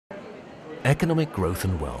Economic growth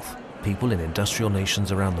and wealth. People in industrial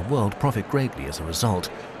nations around the world profit greatly as a result,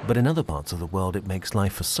 but in other parts of the world it makes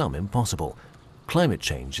life for some impossible. Climate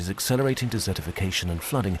change is accelerating desertification and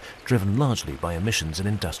flooding, driven largely by emissions in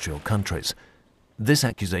industrial countries. This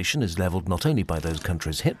accusation is leveled not only by those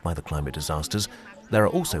countries hit by the climate disasters, there are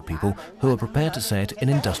also people who are prepared to say it in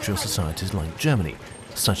industrial societies like Germany,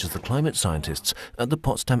 such as the climate scientists at the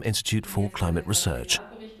Potsdam Institute for Climate Research.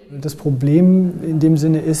 Das Problem in dem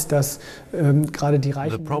Sinne ist, dass gerade die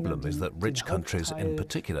reichen The problem is that rich countries in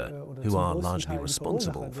particular, who are largely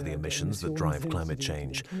responsible for the emissions that drive climate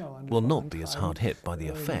change, will not be as hard hit by the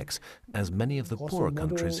effects as many of the poorer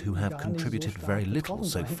countries who have contributed very little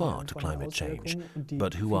so far to climate change,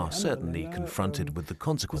 but who are certainly confronted with the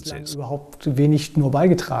consequences. Überhaupt wenig nur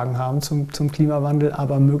beigetragen haben zum Klimawandel,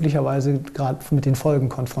 aber möglicherweise gerade mit den Folgen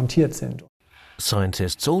konfrontiert sind.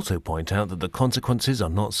 Scientists also point out that the consequences are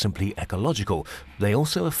not simply ecological, they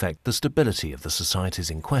also affect the stability of the societies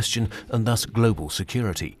in question and thus global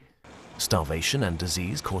security. Starvation and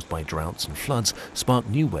disease caused by droughts and floods spark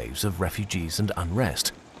new waves of refugees and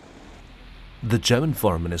unrest. The German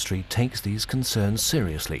Foreign Ministry takes these concerns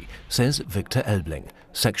seriously, says Victor Elbling,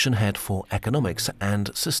 Section Head for Economics and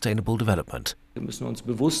Sustainable Development. Wir müssen uns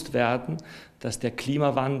bewusst werden, dass der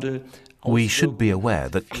Klimawandel We should be aware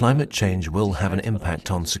that climate change will have an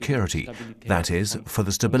impact on security, that is, for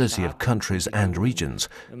the stability of countries and regions,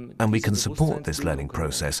 and we can support this learning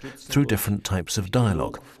process through different types of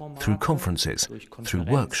dialogue, through conferences, through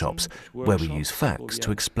workshops, where we use facts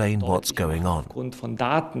to explain what's going on.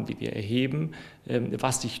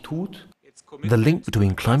 The link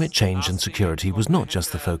between climate change and security was not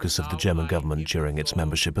just the focus of the German government during its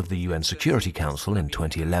membership of the UN Security Council in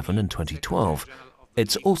 2011 and 2012.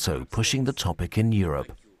 It's also pushing the topic in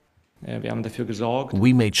Europe.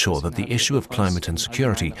 We made sure that the issue of climate and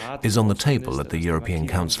security is on the table at the European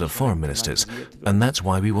Council of Foreign Ministers, and that's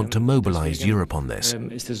why we want to mobilize Europe on this.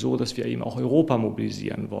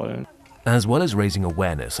 As well as raising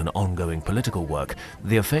awareness and ongoing political work,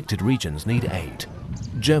 the affected regions need aid.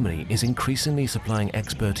 Germany is increasingly supplying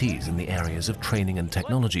expertise in the areas of training and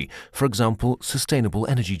technology, for example, sustainable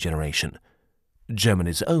energy generation.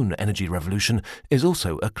 Germany's own energy revolution is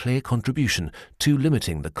also a clear contribution to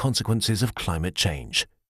limiting the consequences of climate change.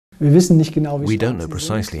 We don't know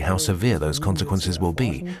precisely how severe those consequences will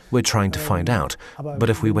be. We're trying to find out. But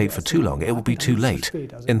if we wait for too long, it will be too late.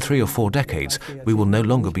 In 3 or 4 decades, we will no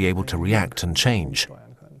longer be able to react and change.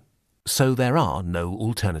 So there are no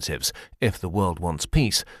alternatives. If the world wants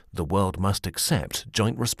peace, the world must accept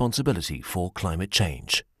joint responsibility for climate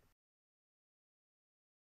change.